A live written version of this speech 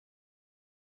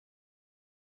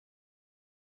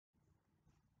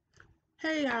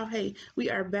Hey y'all, hey,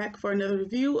 we are back for another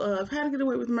review of How to Get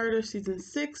Away with Murder Season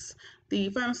 6,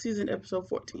 the final season, episode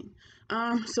 14.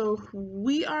 So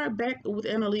we are back with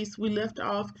Annalise. We left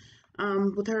off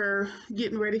with her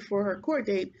getting ready for her court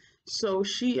date. So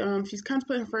she's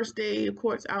contemplating her first day, the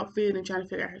court's outfit, and trying to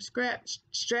figure out her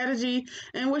strategy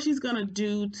and what she's gonna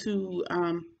do to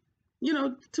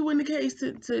to win the case,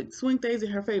 to swing things in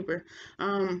her favor.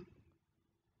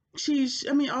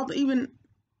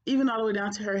 Even all the way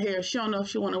down to her hair. She don't know if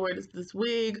she want to wear this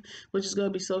wig, which is going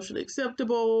to be socially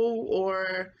acceptable,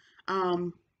 or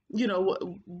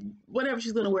whatever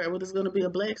she's going to wear. Whether it's going to be a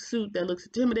black suit that looks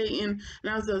intimidating and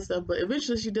all this other stuff. But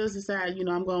eventually, she does decide,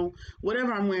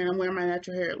 whatever I'm wearing my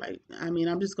natural hair.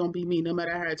 I'm just going to be me, no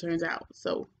matter how it turns out.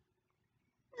 So,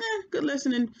 good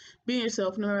lesson in being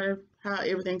yourself, no matter how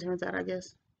everything turns out, I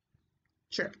guess.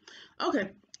 Sure. Okay,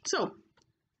 so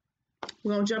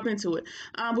we're gonna jump into it.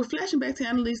 We're flashing back to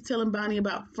Annalise telling Bonnie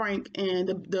about Frank and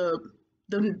the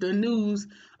news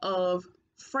of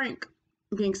Frank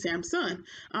being Sam's son.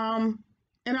 And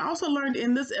I also learned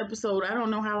in this episode, I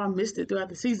don't know how I missed it throughout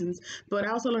the seasons, but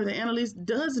I also learned that Annalise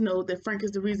does know that Frank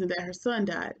is the reason that her son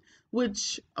died.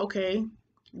 Which, okay,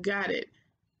 got it.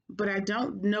 But I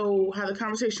don't know how the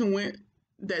conversation went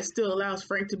that still allows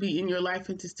Frank to be in your life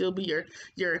and to still be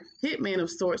your hitman of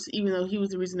sorts, even though he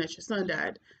was the reason that your son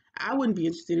died. I wouldn't be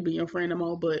interested to be your friend no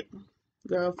more, but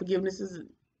girl, forgiveness is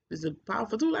a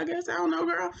powerful tool, I guess. I don't know,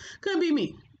 girl. Couldn't be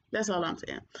me. That's all I'm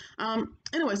saying.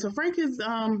 Anyway, so Frank is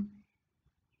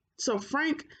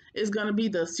gonna be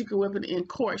the secret weapon in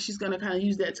court. She's gonna kind of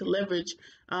use that to leverage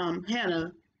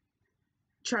Hannah,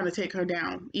 trying to take her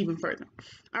down even further.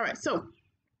 All right, so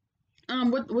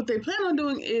what they plan on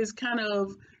doing is kind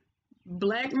of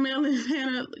blackmailing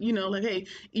Hannah, hey,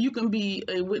 you can be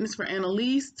a witness for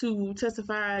Annalise to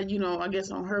testify, I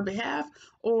guess on her behalf,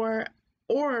 or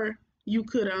you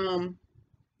could or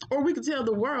we could tell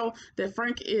the world that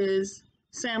Frank is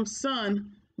Sam's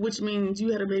son, which means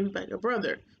you had a baby by your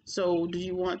brother. So do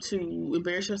you want to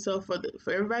embarrass yourself for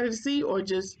everybody to see, or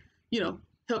just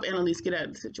help Annalise get out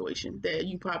of the situation that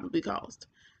you probably caused?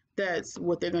 That's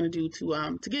what they're going to do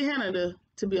to get Hannah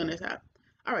to be on their side.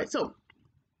 All right, so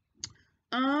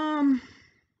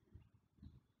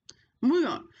moving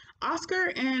on.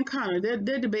 Oscar and Connor, they're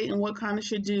debating what Connor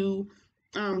should do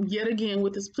yet again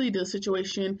with this plea deal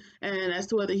situation, and as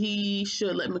to whether he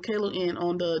should let Michaela in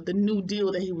on the new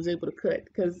deal that he was able to cut,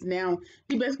 because now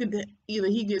he basically either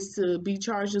he gets to be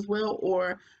charged as well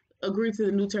or agree to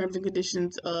the new terms and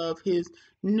conditions of his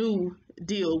new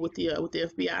deal with the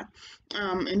FBI.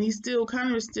 And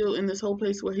Connor is still in this whole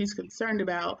place where he's concerned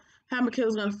about how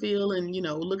Michaela's gonna feel and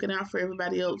looking out for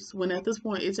everybody else, when at this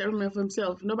point it's every man for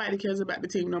himself. Nobody cares about the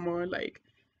team no more. Everybody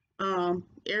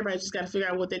just got to figure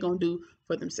out what they're gonna do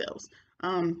for themselves.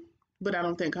 But I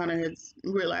don't think Connor has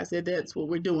realized that that's what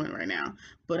we're doing right now.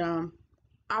 But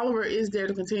Oliver is there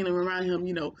to continue to remind him,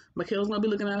 Michaela's gonna be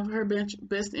looking out for her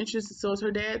best interests, and so is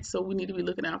her dad. So we need to be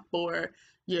looking out for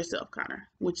yourself, Connor.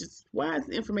 Which is wise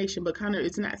information, but Connor,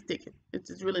 it's not sticking.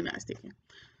 It's really not sticking.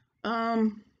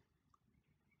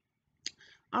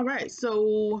 All right,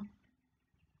 so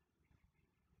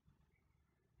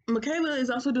Michaela is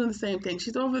also doing the same thing.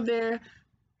 She's over there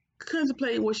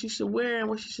contemplating what she should wear and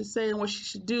what she should say and what she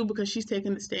should do, because she's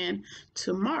taking the stand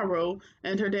tomorrow,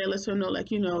 and her dad lets her know,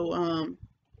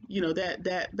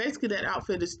 that basically that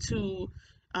outfit is too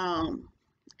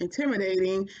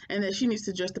intimidating, and that she needs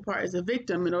to dress the part as a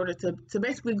victim in order to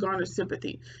basically garner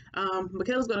sympathy.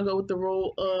 Michaela's going to go with the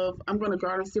role of, I'm going to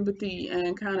garner sympathy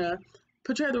and kind of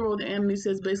portray the role that Annalise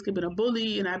has basically been a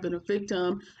bully and I've been a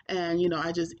victim, and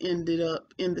I just ended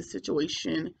up in the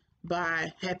situation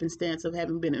by happenstance of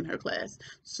having been in her class.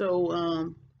 So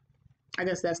I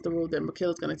guess that's the role that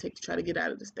Michaela's going to take to try to get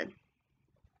out of this thing.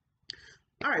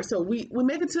 All right, so we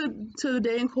make it to the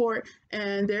day in court,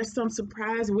 and there's some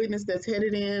surprise witness that's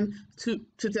headed in to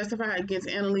testify against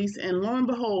Annalise, and lo and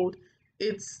behold,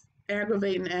 it's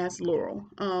aggravating ass Laurel.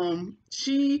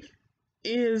 She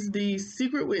is the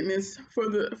secret witness for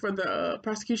the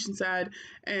prosecution side,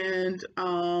 and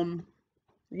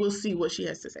we'll see what she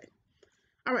has to say.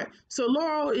 All right, so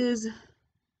Laurel's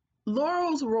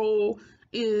role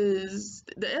is,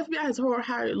 the FBI has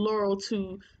hired Laurel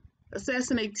to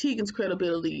assassinate Tegan's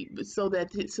credibility so that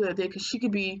she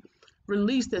could be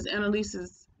released as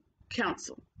Annalise's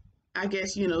counsel. I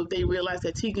guess they realize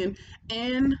that Tegan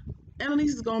and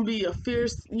Annalise is gonna be a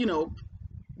fierce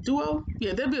duo.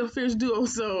 Yeah, there'll be a fierce duo.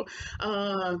 So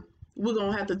we're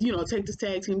gonna have to take this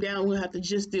tag team down. We'll have to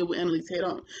just deal with Annalise head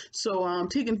on. So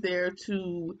Tegan's there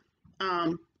to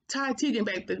tied Tegan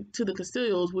back to the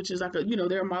Castillos, which is like a,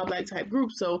 they're a mob-like type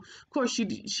group. So of course she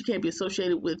can't be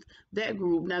associated with that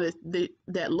group. Now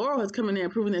that Laurel has come in there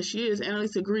and proven that she is,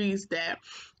 Annalise agrees that,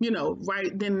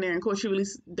 right then and there, of course she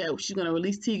released that she's going to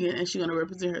release Tegan and she's going to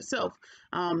represent herself.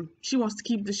 She wants to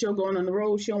keep the show going on the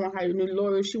road. She don't want to hire new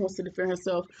lawyers. She wants to defend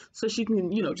herself so she can,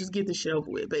 just get the shit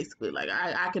over with, basically. Like,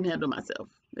 I can handle myself.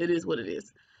 It is what it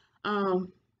is.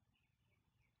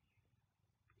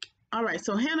 All right,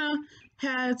 so Hannah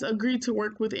has agreed to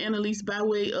work with Annalise by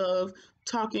way of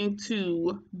talking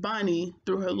to Bonnie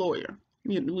through her lawyer.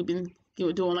 We've been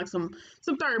doing like some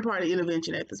third-party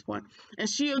intervention at this point. And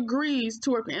she agrees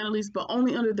to work with Annalise, but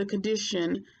only under the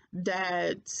condition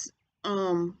that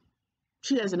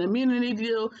she has an immunity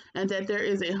deal and that there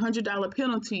is $100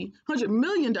 penalty, $100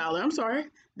 million,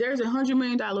 there's $100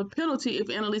 million penalty if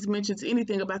Annalise mentions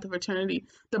anything about the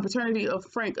paternity of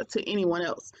Frank to anyone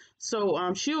else.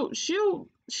 So she'll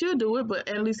do it, but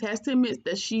Annalise has to admit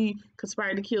that she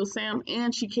conspired to kill Sam,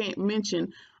 and she can't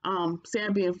mention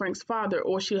Sam being Frank's father,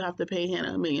 or she'll have to pay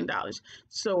Hannah $1 million.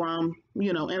 So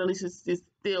Annalise is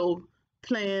still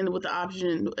playing with the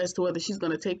option as to whether she's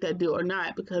going to take that deal or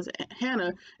not, because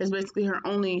Hannah is basically her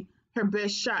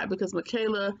best shot, because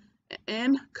Michaela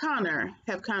and Connor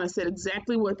have kind of said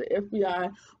exactly what the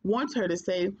FBI wants her to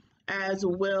say, as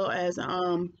well as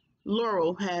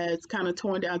Laurel has kind of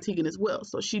torn down Tegan as well.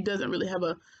 So she doesn't really have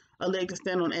a leg to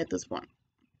stand on at this point.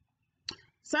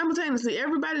 Simultaneously,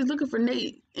 everybody's looking for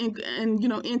Nate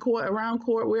in court, around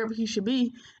court, wherever he should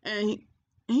be, and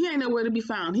he ain't nowhere to be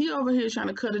found. He over here trying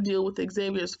to cut a deal with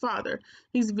Xavier's father.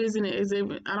 He's visiting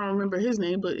Xavier, I don't remember his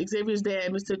name, but Xavier's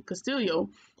dad, Mr. Castillo,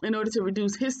 in order to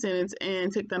reduce his sentence and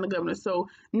take down the governor. So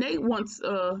Nate wants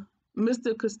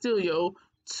Mr. Castillo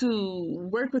to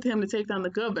work with him to take down the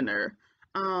governor,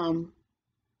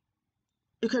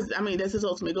 because, that's his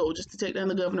ultimate goal, just to take down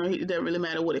the governor. It doesn't really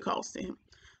matter what it costs to him.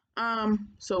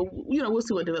 So, we'll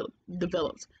see what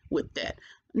develops with that.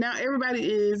 Now everybody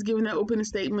is giving their opening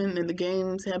statement and the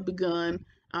games have begun.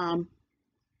 And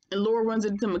Laura runs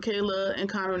into Michaela and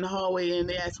Connor in the hallway and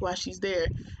they ask why she's there.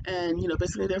 And,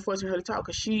 basically they're forcing her to talk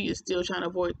because she is still trying to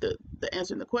avoid the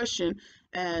answering the question.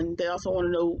 And they also want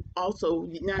to know,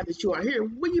 now that you are here,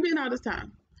 where you been all this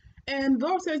time? And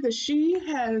Laura says that she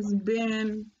has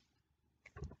been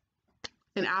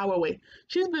an hour away.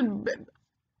 She's been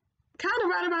kind of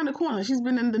right around the corner. She's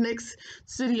been in the next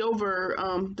city over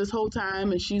this whole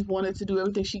time, and she's wanted to do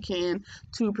everything she can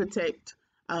to protect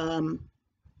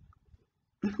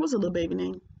what's the little baby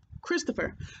name?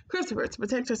 Christopher, to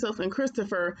protect herself and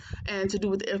Christopher, and to do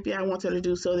what the FBI wants her to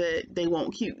do so that they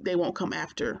won't come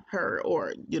after her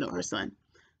or her son.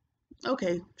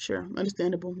 Okay, sure,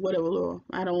 understandable. Whatever, Laura.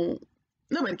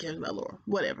 Nobody cares about Laura.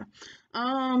 Whatever.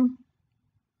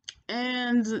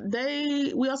 And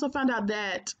we also found out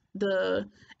that the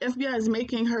FBI is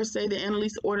making her say that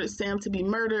Annalise ordered Sam to be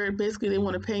murdered. Basically, they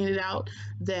want to paint it out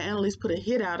that Annalise put a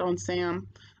hit out on Sam.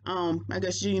 I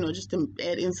guess, just to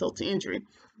add insult to injury.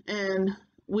 And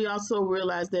we also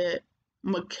realized that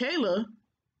Michaela,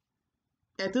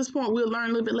 at this point, we'll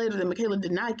learn a little bit later that Michaela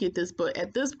did not get this, but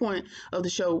at this point of the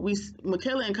show,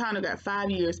 Michaela and Connor got 5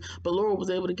 years, but Laura was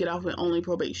able to get off with only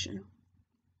probation.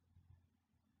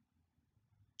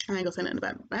 I ain't gonna say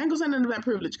nothing about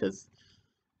privilege because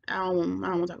I don't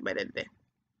want to talk about that today.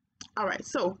 All right,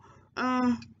 so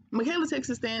Michaela takes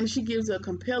a stand. She gives a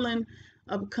compelling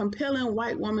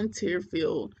white woman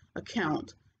tear-filled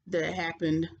account that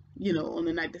happened, on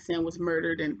the night that Sam was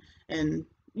murdered, and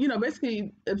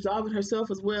basically absolving herself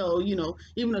as well.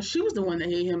 Even though she was the one that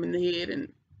hit him in the head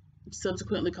and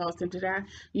subsequently caused him to die.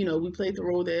 We played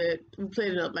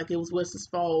it up like it was Wes's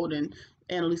fault, and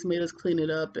Annalise made us clean it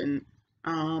up, and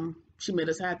she made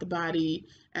us hide the body,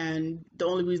 and the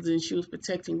only reason she was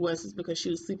protecting Wes is because she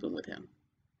was sleeping with him.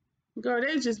 Girl,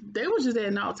 they were just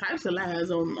adding all types of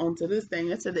lies onto this thing.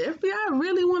 They said the FBI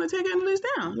really want to take Annalise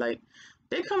down. Like,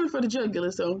 they coming for the jugular,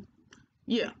 so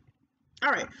yeah. All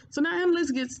right, so now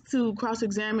Annalise gets to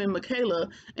cross-examine Michaela,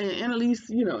 and Annalise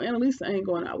ain't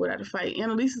going out without a fight.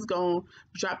 Annalise is going to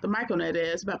drop the mic on that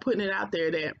ass by putting it out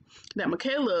there that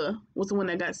Michaela was the one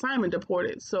that got Simon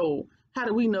deported. So how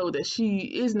do we know that she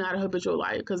is not a habitual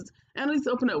liar? Because Annalise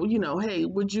opened up, hey,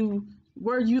 were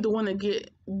you the one to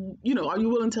get, are you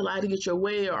willing to lie to get your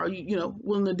way, or are you,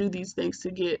 willing to do these things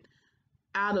to get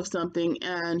out of something?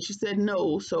 And she said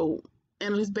no. So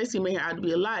Annalise basically made her out to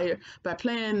be a liar by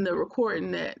playing the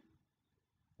recording that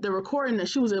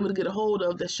she was able to get a hold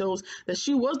of that shows that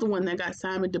she was the one that got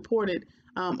Simon deported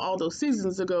all those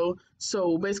seasons ago.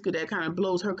 So basically that kind of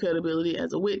blows her credibility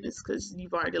as a witness because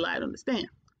you've already lied on the stand.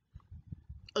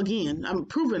 Again, I'm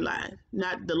proven lie,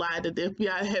 not the lie that the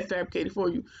FBI had fabricated for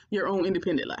you, your own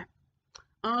independent lie.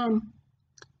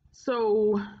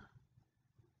 So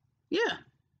yeah,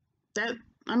 that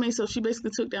I mean, so she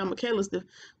basically took down Michaela's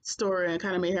story and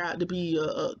kind of made her out to be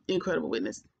a incredible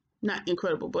witness. Not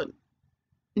incredible, but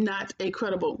not a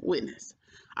credible witness.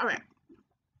 All right.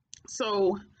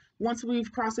 So once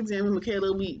we've cross-examined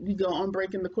Michaela, we go on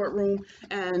break in the courtroom,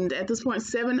 and at this point,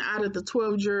 7 out of the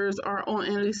 12 jurors are on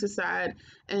Annalise's side,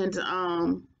 and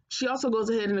she also goes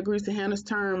ahead and agrees to Hannah's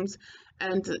terms,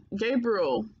 and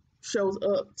Gabriel shows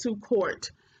up to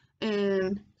court,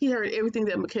 and he heard everything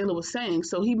that Michaela was saying,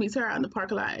 so he meets her out in the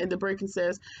parking lot at the break and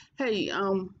says, "Hey,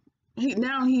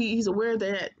 he's aware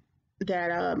that."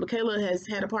 Michaela has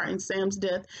had a part in Sam's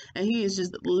death, and he is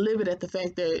just livid at the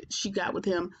fact that she got with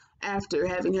him after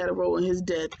having had a role in his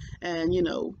death, and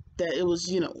that it was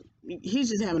he's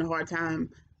just having a hard time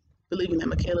believing that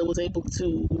Michaela was able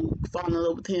to fall in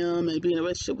love with him and be in a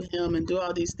relationship with him and do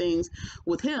all these things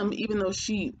with him, even though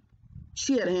she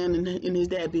had a hand in his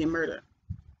dad being murdered.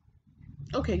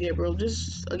 Okay, Gabriel,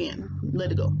 just again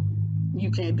let it go. You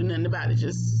can't do nothing about it.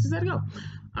 Just let it go.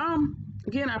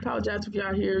 Again, I apologize if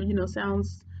y'all hear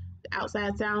sounds,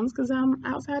 outside sounds, because I'm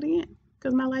outside again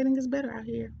because my lighting is better out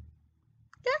here.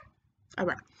 Yeah. All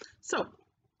right. So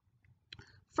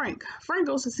Frank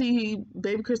goes to see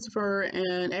baby Christopher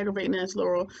and aggravating Aunt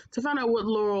Laurel to find out what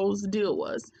Laurel's deal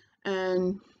was,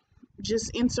 and just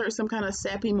insert some kind of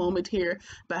sappy moment here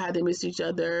about how they miss each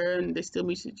other and they still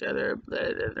miss each other. Blah,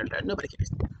 blah, blah, blah. Nobody cares.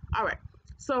 All right.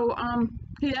 So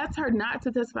he asked her not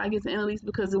to testify against Annalise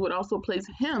because it would also place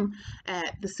him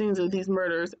at the scenes of these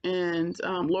murders. And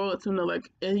Laurel lets him know,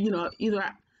 like,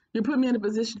 either you put me in a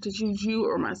position to choose you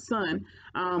or my son.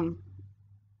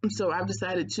 So I've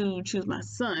decided to choose my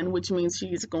son, which means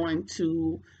she's going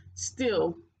to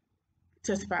still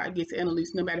testify against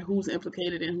Annalise, no matter who's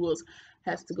implicated and who else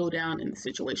has to go down in the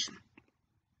situation.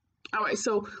 All right,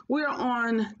 so we're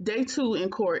on day 2 in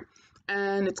court,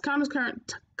 and it's Connor's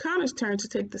turn to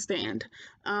take the stand.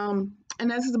 And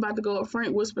as he's about to go up,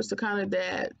 Frank whispers to Connor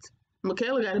that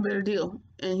Michaela got a better deal,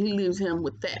 and he leaves him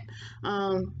with that.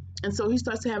 And so he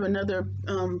starts to have another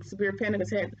severe panic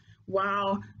attack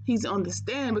while he's on the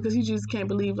stand, because he just can't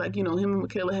believe, like, him and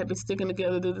Michaela had been sticking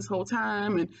together this whole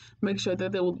time and make sure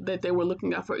that they were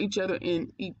looking out for each other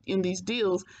in these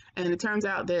deals. And it turns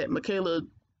out that Michaela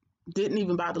didn't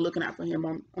even bother looking out for him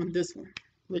on this one,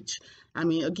 which, I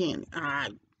mean, again, I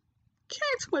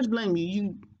can't too much blame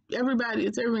you.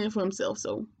 It's everyone for himself,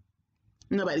 so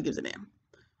nobody gives a damn.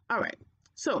 All right,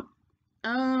 so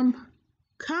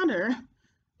Connor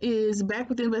is back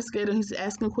with the investigator. He's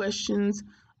asking questions,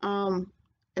 and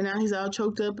now he's all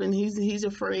choked up, and he's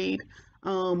afraid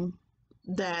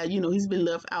that he's been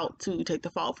left out to take the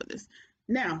fall for this.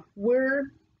 Now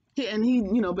he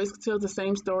basically tells the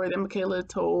same story that Michaela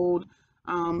told,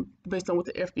 based on what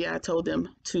the FBI told them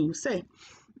to say.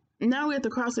 Now we're at the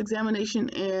cross-examination,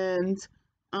 and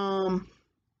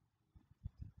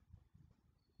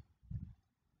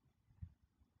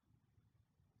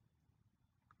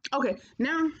okay,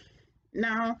 now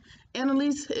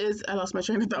Annalise is, I lost my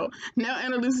train of thought. Now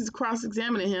Annalise is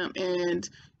cross-examining him, and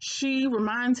she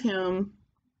reminds him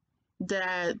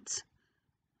that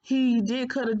he did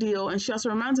cut a deal, and she also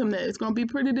reminds him that it's going to be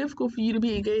pretty difficult for you to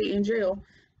be gay in jail.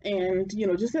 And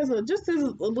just as a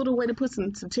little way to put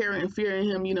some terror and fear in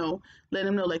him, let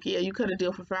him know, like, yeah, you cut a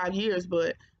deal for 5 years,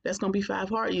 but that's gonna be 5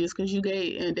 hard years because you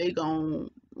gay, and they gonna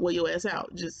wear your ass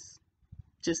out. Just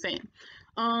saying.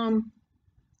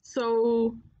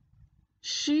 So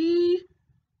she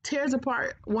tears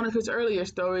apart one of his earlier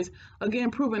stories, again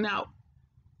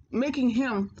making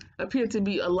him appear to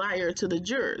be a liar to the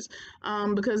jurors,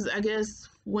 because I guess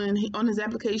when on his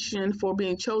application for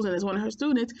being chosen as one of her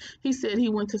students, he said he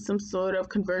went to some sort of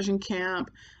conversion camp,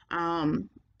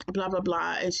 blah blah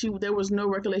blah, and there was no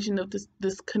recollection of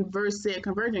this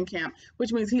conversion camp,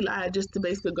 which means he lied just to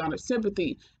basically garner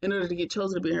sympathy in order to get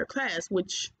chosen to be in her class,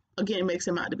 which again makes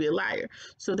him out to be a liar.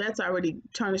 So that's already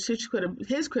tarnished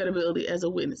his credibility as a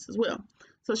witness as well.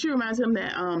 So she reminds him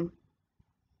that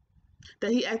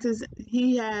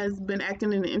he has been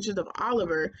acting in the interest of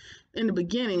Oliver in the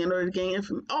beginning in order to gain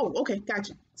information. Oh, okay,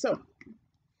 gotcha. So,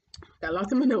 got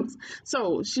lost in my notes.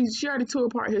 So she already tore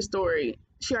apart his story.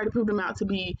 She already proved him out to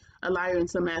be a liar in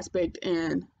some aspect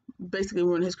and basically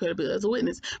ruined his credibility as a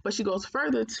witness. But she goes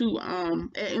further to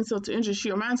add insult to injury.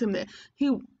 She reminds him that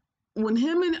when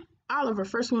him and Oliver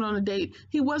first went on a date,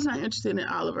 he was not interested in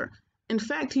Oliver. In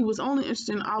fact, he was only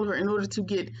interested in Oliver in order to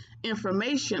get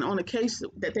information on a case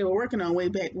that they were working on way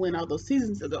back when, all those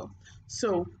seasons ago.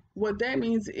 So what that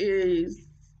means is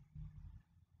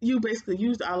you basically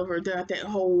used Oliver throughout that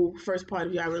whole first part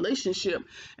of your relationship,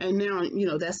 and now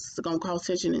that's gonna cause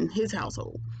tension in his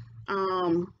household.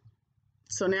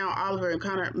 So now Oliver and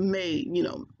Connor may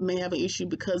have an issue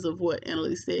because of what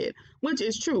Annalise said, which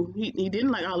is true. He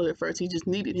didn't like Oliver at first. He just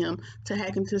needed him to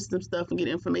hack into some stuff and get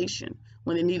information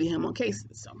when they needed him on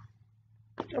cases. So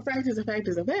a fact is a fact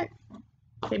is a fact.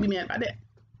 Can't be mad about that.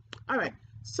 All right.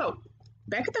 So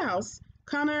back at the house,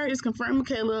 Connor is confronting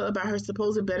Michaela about her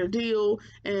supposed better deal,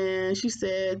 and she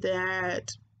said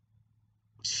that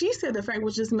Frank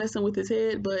was just messing with his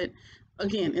head. But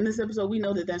again, in this episode, we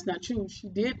know that that's not true. She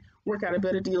did work out a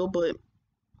better deal, but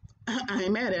I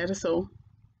ain't mad at her, so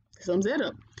sums that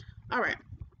up. All right.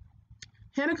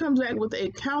 Hannah comes back with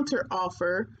a counter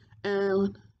offer,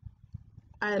 and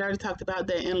I had already talked about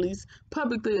that. Annalise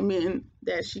publicly admitting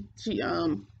that she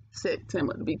set Tim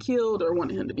up to be killed or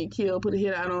wanted him to be killed, put a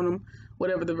hit out on him,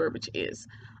 whatever the verbiage is.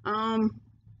 And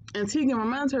Tegan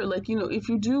reminds her, like, if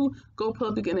you do go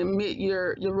public and admit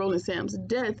your role in Sam's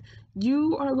death,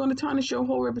 you are going to tarnish your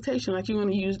whole reputation. Like, you're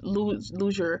going to lose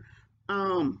your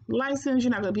license.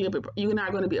 You're not going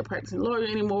to be a practicing lawyer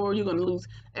anymore. You're going to lose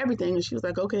everything. And she was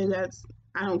like, okay,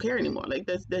 I don't care anymore. Like,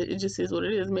 it just is what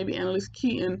it is. Maybe Annalise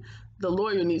Keaton, the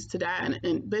lawyer, needs to die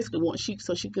and basically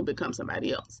so she can become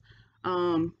somebody else.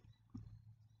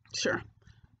 Sure.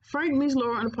 Frank meets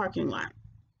Laura in the parking lot,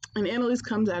 and Annalise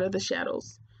comes out of the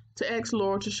shadows to ask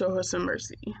Laura to show her some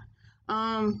mercy.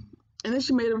 And then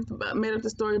she made up the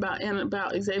story about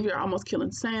Xavier almost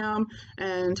killing Sam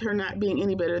and her not being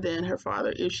any better than her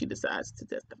father if she decides to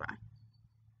testify.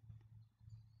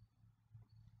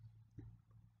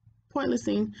 Pointless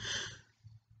scene.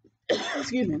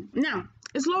 Excuse me. Now,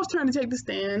 it's Laura's turn to take the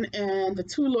stand, and the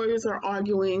two lawyers are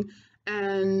arguing,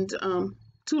 and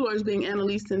two lawyers being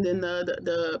Annalise and then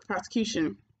the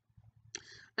prosecution.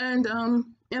 And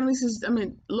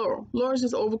Laura's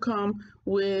just overcome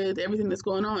with everything that's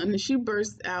going on, and then she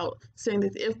bursts out saying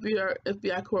that the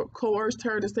FBI coerced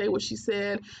her to say what she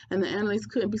said, and that Annalise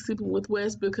couldn't be sleeping with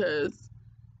Wes because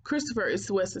Christopher is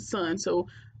Wes's son. So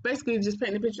basically, just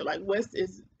painting the picture, like, Wes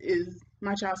is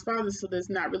my child's father, so there's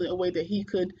not really a way that he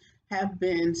could have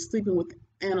been sleeping with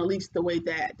Annalise the way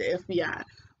that the FBI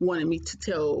wanted me to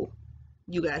tell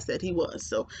you guys that he was.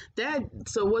 So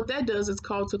what that does is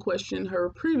call to question her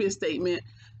previous statement,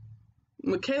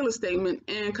 Michaela's statement,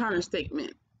 and Connor's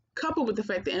statement, coupled with the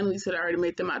fact that Annalise had already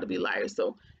made them out to be liars.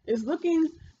 So it's looking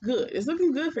good. It's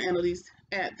looking good for Annalise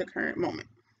at the current moment.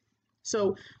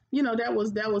 So that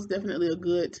was definitely a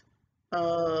good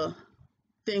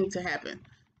thing to happen.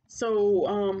 So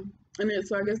I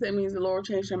guess that means that Laura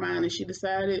changed her mind and she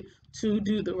decided to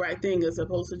do the right thing as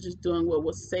opposed to just doing what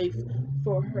was safe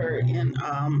for her and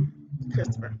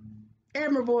Christopher.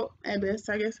 Admirable at best,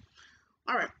 I guess.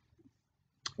 All right.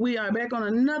 We are back on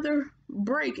another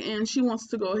break, and she wants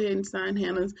to go ahead and sign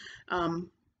Hannah's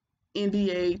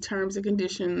NDA terms and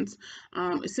conditions,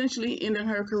 essentially ending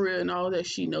her career and all that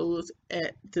she knows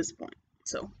at this point.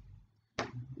 So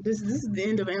this is the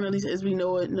end of Annalise as we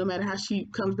know it. No matter how she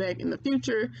comes back in the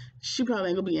future, she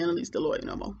probably ain't gonna be Annalise the lawyer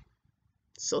no more.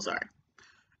 So sorry.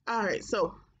 All right,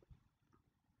 so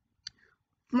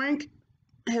Frank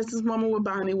has this moment with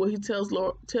Bonnie where he tells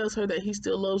her that he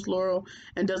still loves Laurel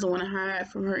and doesn't want to hide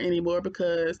from her anymore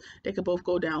because they could both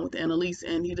go down with Annalise,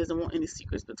 and he doesn't want any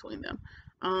secrets between them.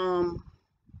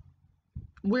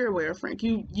 We're aware, Frank,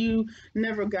 you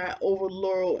never got over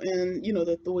Laurel, and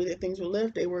the way that things were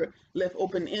left, they were left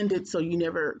open-ended, so you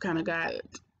never kind of got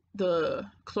the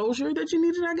closure that you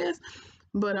needed, I guess.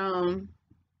 But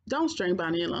don't string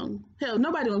Bonnie along. Hell,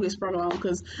 nobody gonna get sprung along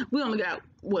because we only got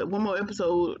one more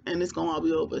episode and it's gonna all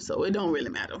be over, so it don't really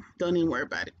matter. Don't even worry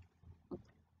about it.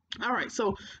 All right,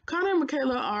 so Connor and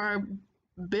Michaela are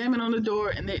bamming on the door,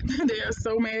 and they are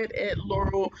so mad at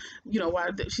Laurel, while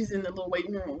she's in the little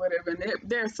waiting room or whatever, and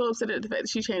they're so upset at the fact that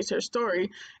she changed her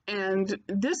story. And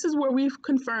this is where we've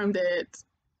confirmed that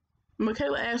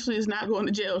Michaela Ashley is not going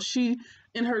to jail. She,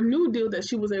 in her new deal that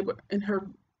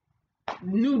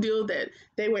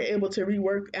they were able to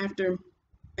rework after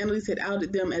Annalise had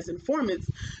outed them as informants,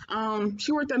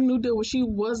 she worked out a new deal where she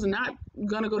was not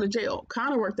gonna go to jail.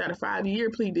 Connor worked out a 5-year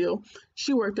plea deal.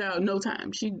 She worked out no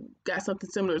time. She got something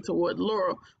similar to what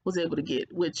Laura was able to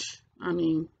get, which, I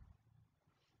mean,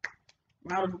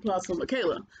 round of applause for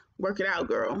Michaela. Work it out,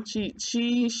 girl.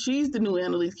 She's the new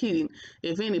Annalise Keating,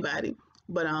 if anybody.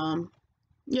 But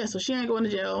yeah, so she ain't going to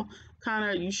jail.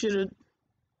 Connor, you should have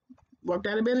worked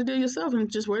out a better deal yourself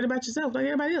and just worried about yourself like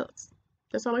everybody else.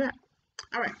 That's all I got.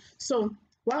 All right, so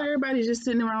While everybody's just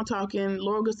sitting around talking,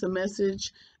 Laura gets a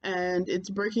message, and it's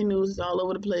breaking news. It's all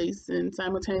over the place, and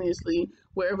simultaneously,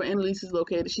 wherever Annalise is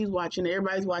located, she's watching.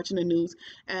 Everybody's watching the news,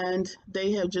 and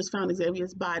they have just found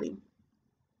Xavier's body.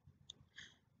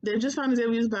 They just found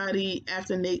Xavier's body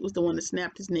after Nate was the one that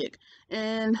snapped his neck,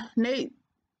 and Nate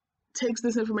takes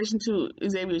this information to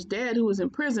Xavier's dad, who was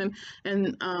in prison,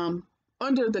 and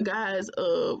under the guise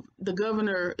of the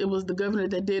governor, it was the governor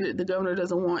that did it. The governor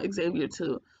doesn't want Xavier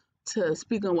to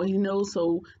speak on what he knows,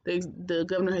 so the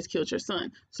governor has killed your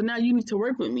son. So now you need to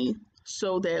work with me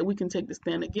so that we can take the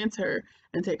stand against her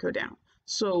and take her down.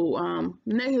 So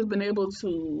Nate has been able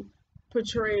to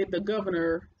portray the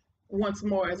governor once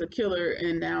more as a killer,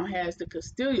 and now has the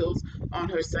Castillos on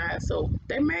her side. So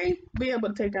they may be able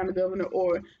to take down the governor,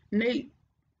 or Nate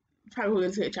probably will get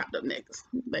his head chopped up next.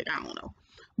 Like, I don't know.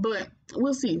 But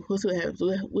we'll see. We'll see what happens.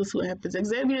 We'll see what happens.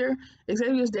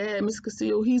 Xavier's dad, Mr.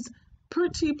 Castillo, he's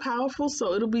pretty powerful,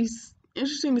 so it'll be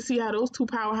interesting to see how those two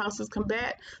powerhouses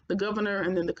combat the governor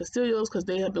and then the Castillos, because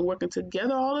they have been working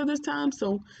together all of this time.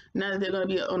 So now that they're going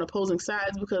to be on opposing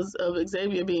sides because of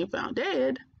Xavier being found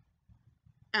dead,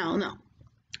 I don't know.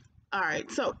 All right,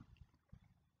 so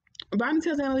Bonnie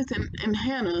tells Annalise and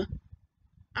Hannah.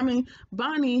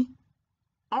 Bonnie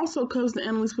also comes to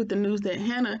Annalise with the news that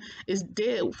Hannah is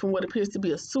dead from what appears to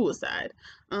be a suicide.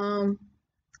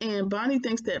 And Bonnie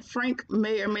thinks that Frank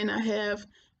may or may not have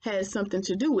had something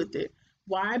to do with it.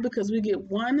 Why? Because we get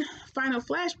one final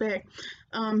flashback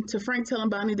to Frank telling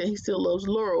Bonnie that he still loves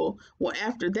Laurel. Well,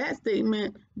 after that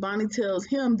statement, Bonnie tells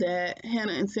him that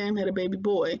Hannah and Sam had a baby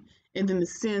boy, and then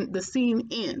the scene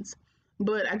ends.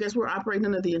 But I guess we're operating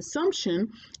under the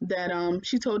assumption that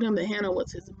she told him that Hannah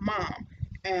was his mom,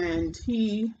 and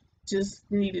he just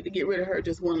needed to get rid of her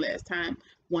just one last time,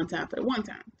 one time for the one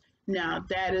time. Now,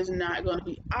 that is not going to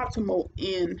be optimal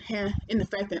in the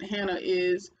fact that Hannah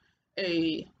is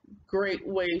a great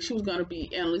way. She was going to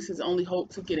be Annalise's only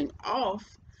hope to getting off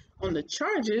on the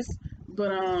charges.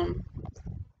 But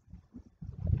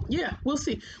yeah, we'll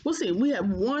see. We'll see. We have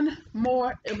one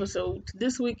more episode.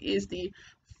 This week is the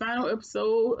final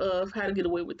episode of How to Get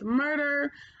Away with the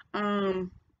Murder.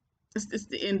 It's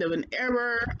the end of an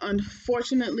era,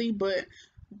 unfortunately, but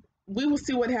we will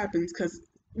see what happens, because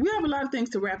we have a lot of things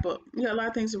to wrap up.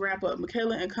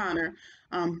 Michaela and Connor,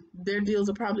 their deals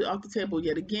are probably off the table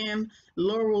yet again.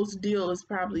 Laurel's deal is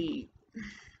probably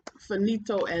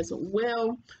finito as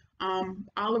well.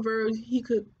 Oliver, he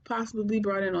could possibly be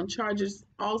brought in on charges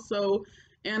also.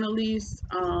 Annalise,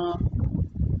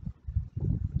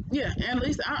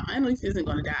 Annalise isn't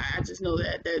going to die. I just know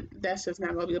that's just not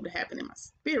going to be able to happen in my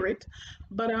spirit.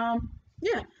 But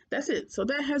yeah, that's it. So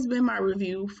that has been my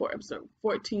review for episode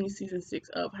 14, season 6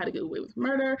 of How to Get Away with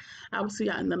Murder. I will see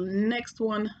y'all in the next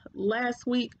one last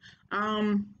week.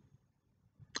 Yeah,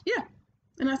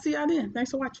 and I'll see y'all then. Thanks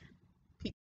for watching.